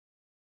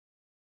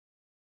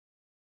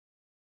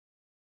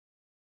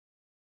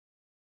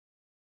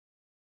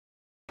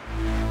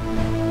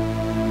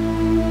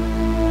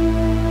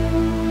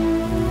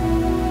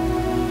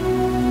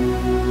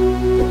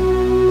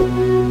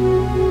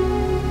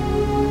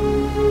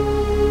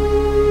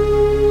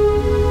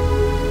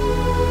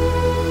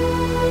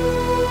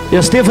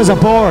You're stiff as a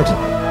board.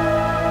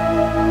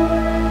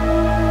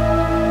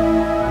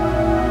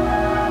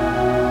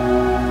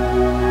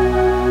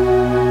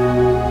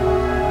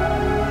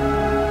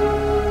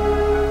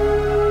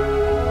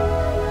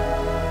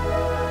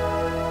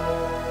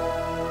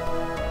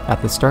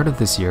 At the start of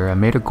this year, I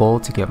made a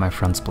goal to get my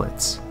front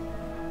splits.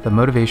 The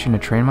motivation to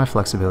train my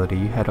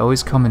flexibility had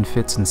always come in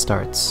fits and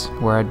starts,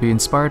 where I'd be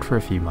inspired for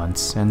a few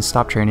months and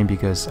stop training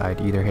because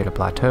I'd either hit a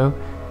plateau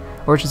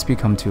or just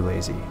become too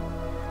lazy.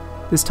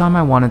 This time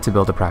I wanted to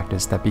build a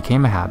practice that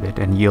became a habit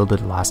and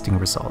yielded lasting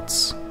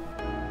results.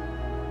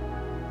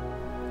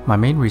 My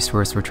main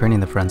resource for training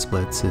the front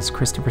splits is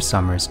Christopher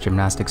Summers'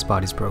 Gymnastics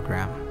Bodies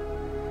program.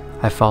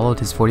 I followed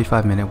his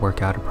 45-minute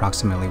workout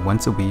approximately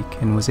once a week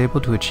and was able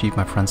to achieve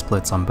my front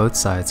splits on both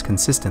sides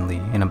consistently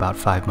in about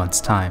 5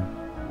 months' time.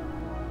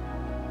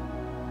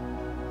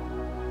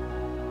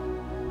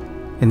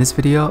 In this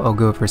video, I'll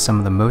go over some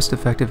of the most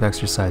effective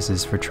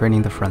exercises for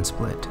training the front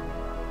split.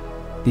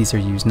 These are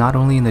used not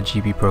only in the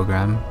GB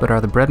program, but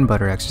are the bread and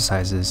butter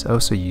exercises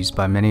also used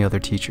by many other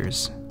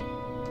teachers.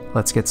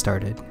 Let's get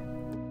started.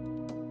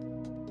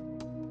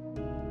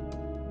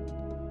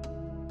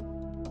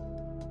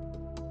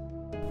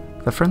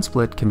 The front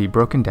split can be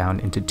broken down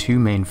into two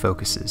main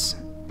focuses,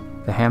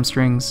 the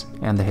hamstrings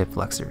and the hip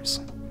flexors.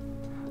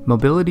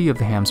 Mobility of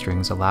the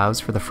hamstrings allows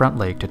for the front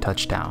leg to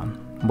touch down,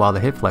 while the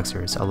hip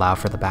flexors allow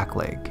for the back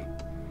leg.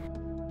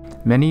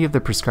 Many of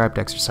the prescribed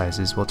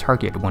exercises will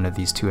target one of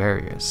these two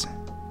areas.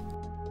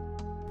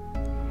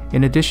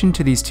 In addition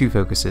to these two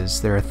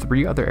focuses, there are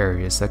 3 other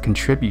areas that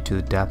contribute to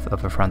the depth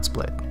of a front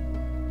split.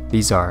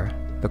 These are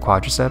the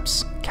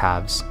quadriceps,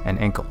 calves, and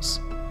ankles.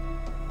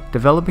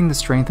 Developing the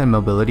strength and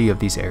mobility of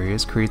these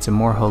areas creates a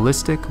more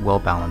holistic,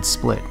 well-balanced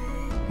split,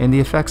 and the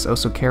effects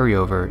also carry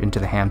over into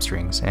the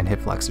hamstrings and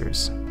hip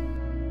flexors.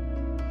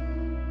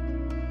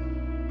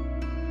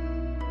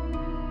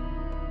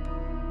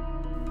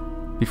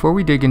 Before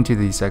we dig into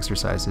these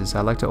exercises,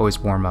 I like to always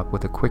warm up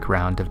with a quick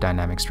round of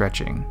dynamic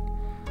stretching.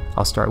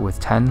 I'll start with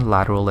 10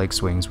 lateral leg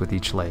swings with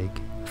each leg,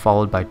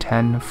 followed by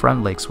 10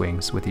 front leg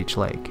swings with each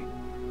leg.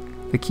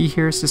 The key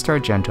here is to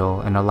start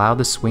gentle and allow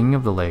the swing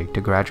of the leg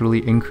to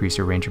gradually increase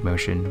your range of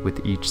motion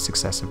with each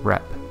successive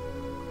rep.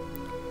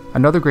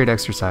 Another great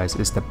exercise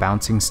is the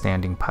bouncing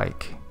standing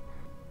pike.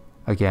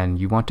 Again,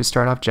 you want to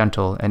start off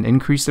gentle and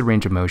increase the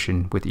range of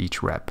motion with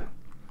each rep.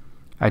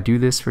 I do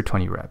this for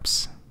 20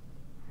 reps.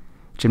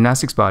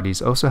 Gymnastics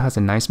Bodies also has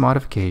a nice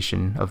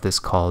modification of this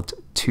called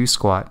 2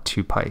 squat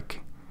 2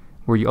 pike,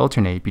 where you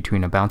alternate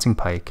between a bouncing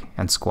pike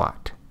and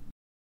squat.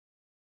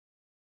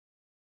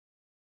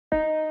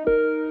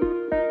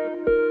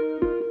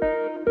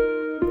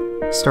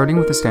 Starting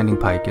with the standing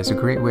pike is a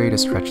great way to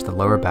stretch the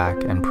lower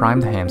back and prime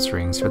the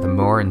hamstrings for the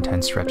more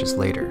intense stretches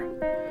later.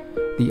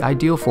 The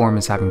ideal form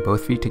is having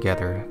both feet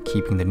together,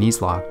 keeping the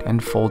knees locked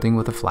and folding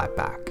with a flat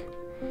back.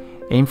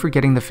 Aim for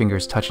getting the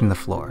fingers touching the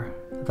floor,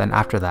 then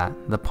after that,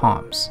 the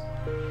palms.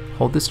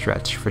 Hold the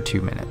stretch for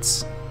 2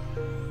 minutes.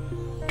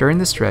 During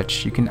the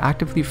stretch, you can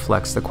actively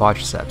flex the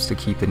quadriceps to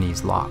keep the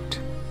knees locked.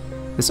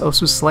 This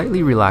also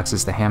slightly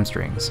relaxes the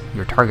hamstrings,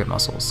 your target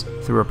muscles,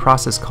 through a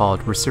process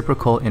called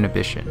reciprocal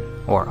inhibition,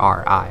 or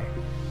RI.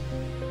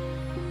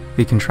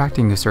 The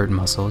contracting of certain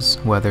muscles,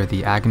 whether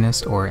the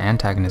agonist or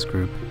antagonist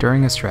group,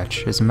 during a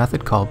stretch is a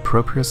method called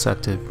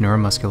proprioceptive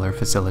neuromuscular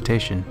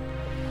facilitation,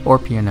 or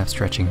PNF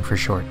stretching for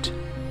short.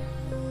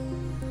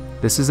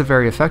 This is a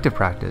very effective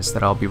practice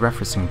that I'll be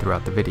referencing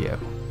throughout the video.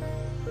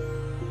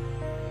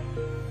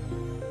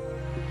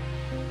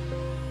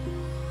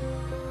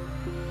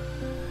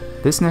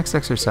 This next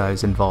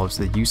exercise involves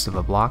the use of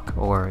a block,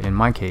 or in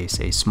my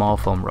case, a small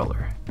foam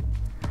roller.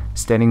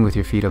 Standing with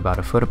your feet about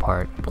a foot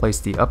apart,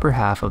 place the upper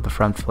half of the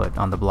front foot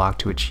on the block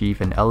to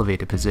achieve an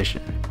elevated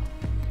position.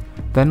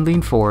 Then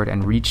lean forward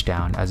and reach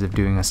down as if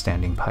doing a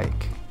standing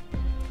pike.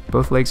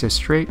 Both legs are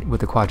straight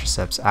with the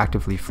quadriceps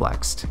actively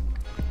flexed.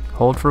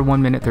 Hold for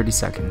 1 minute 30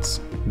 seconds,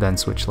 then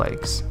switch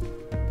legs.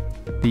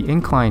 The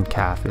inclined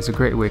calf is a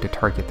great way to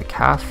target the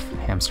calf,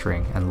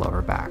 hamstring, and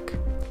lower back.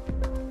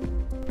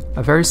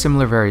 A very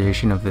similar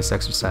variation of this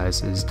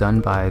exercise is done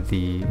by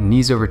the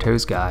knees over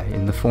toes guy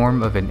in the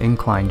form of an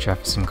inclined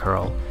Jefferson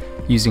curl,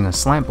 using a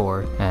slant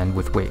board and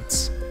with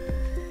weights.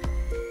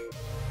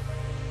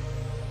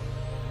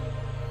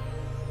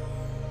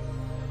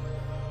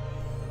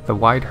 The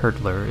wide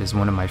hurdler is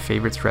one of my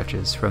favorite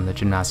stretches from the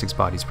Gymnastics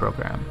Bodies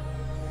program.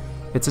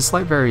 It's a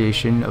slight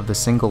variation of the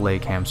single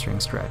leg hamstring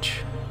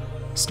stretch.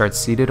 Start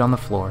seated on the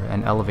floor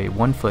and elevate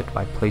one foot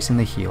by placing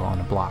the heel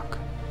on a block.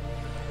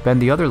 Bend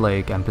the other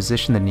leg and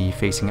position the knee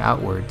facing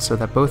outward so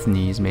that both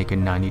knees make a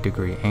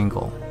 90-degree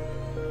angle.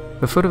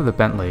 The foot of the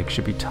bent leg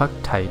should be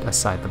tucked tight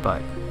aside the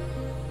butt.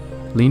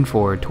 Lean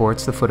forward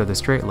towards the foot of the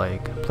straight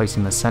leg,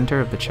 placing the center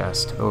of the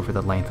chest over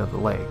the length of the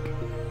leg.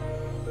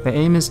 The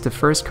aim is to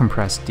first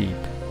compress deep,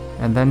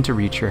 and then to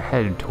reach your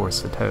head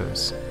towards the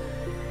toes.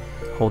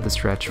 Hold the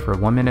stretch for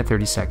 1 minute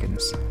 30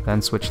 seconds,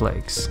 then switch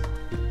legs.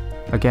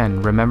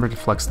 Again, remember to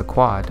flex the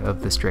quad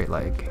of the straight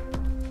leg.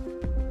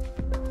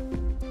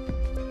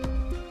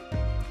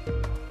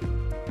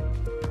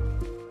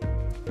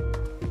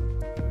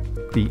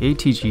 The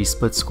ATG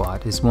split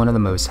squat is one of the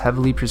most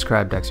heavily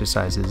prescribed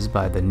exercises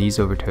by the knees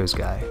over toes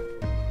guy.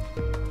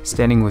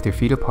 Standing with your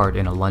feet apart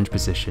in a lunge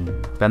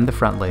position, bend the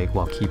front leg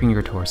while keeping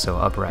your torso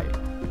upright.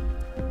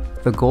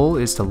 The goal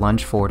is to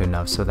lunge forward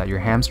enough so that your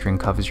hamstring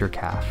covers your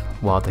calf,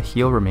 while the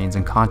heel remains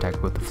in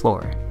contact with the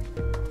floor.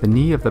 The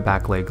knee of the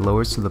back leg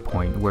lowers to the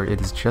point where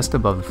it is just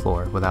above the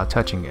floor without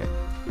touching it.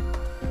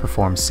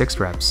 Perform 6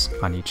 reps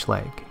on each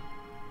leg.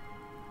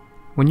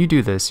 When you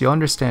do this, you'll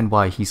understand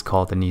why he's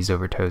called the knees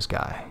over toes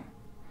guy.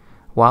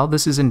 While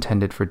this is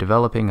intended for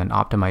developing and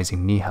optimizing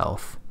knee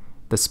health,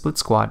 the split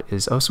squat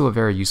is also a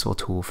very useful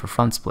tool for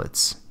front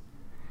splits.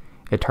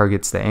 It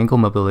targets the ankle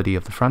mobility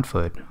of the front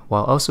foot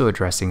while also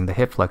addressing the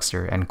hip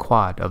flexor and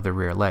quad of the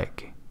rear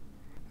leg.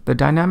 The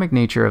dynamic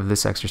nature of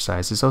this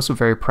exercise is also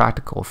very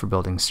practical for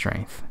building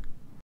strength.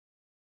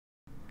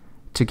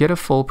 To get a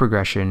full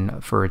progression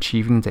for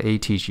achieving the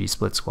ATG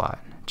split squat,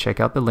 check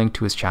out the link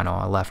to his channel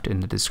I left in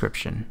the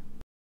description.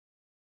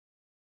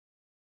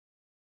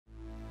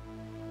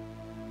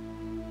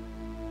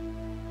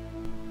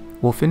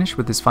 We'll finish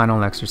with this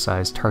final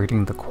exercise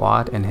targeting the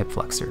quad and hip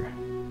flexor.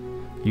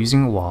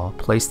 Using a wall,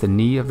 place the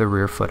knee of the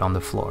rear foot on the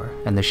floor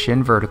and the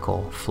shin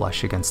vertical,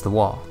 flush against the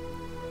wall.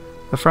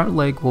 The front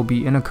leg will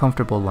be in a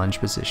comfortable lunge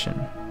position.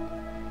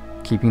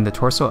 Keeping the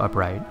torso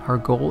upright, our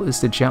goal is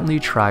to gently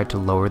try to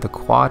lower the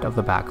quad of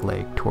the back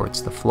leg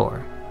towards the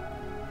floor.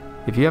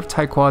 If you have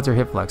tight quads or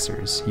hip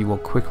flexors, you will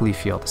quickly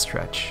feel the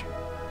stretch.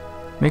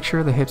 Make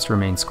sure the hips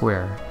remain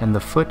square and the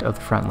foot of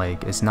the front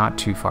leg is not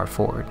too far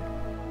forward.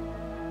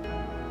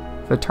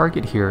 The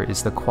target here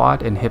is the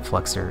quad and hip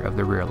flexor of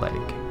the rear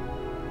leg.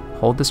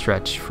 Hold the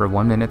stretch for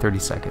 1 minute 30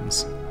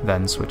 seconds,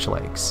 then switch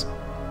legs.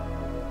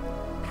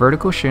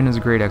 Vertical shin is a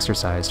great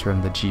exercise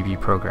from the GB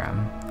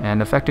program,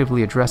 and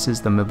effectively addresses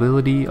the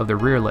mobility of the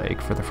rear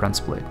leg for the front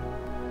split.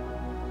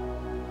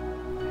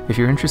 If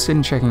you're interested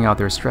in checking out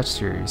their stretch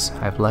series,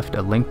 I've left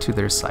a link to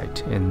their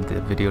site in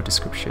the video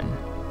description.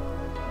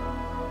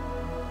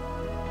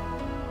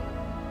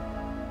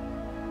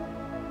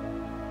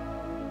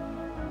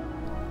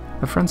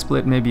 The front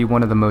split may be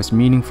one of the most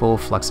meaningful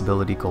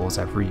flexibility goals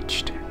I've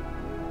reached.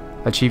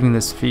 Achieving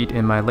this feat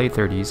in my late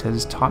 30s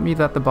has taught me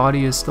that the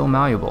body is still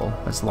malleable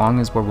as long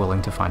as we're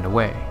willing to find a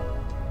way.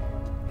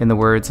 In the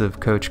words of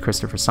Coach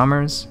Christopher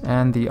Summers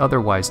and the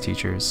other wise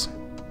teachers,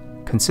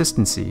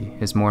 consistency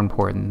is more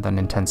important than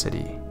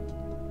intensity.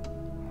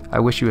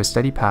 I wish you a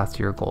steady path to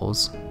your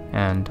goals,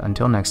 and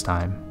until next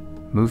time,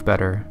 move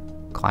better,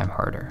 climb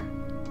harder.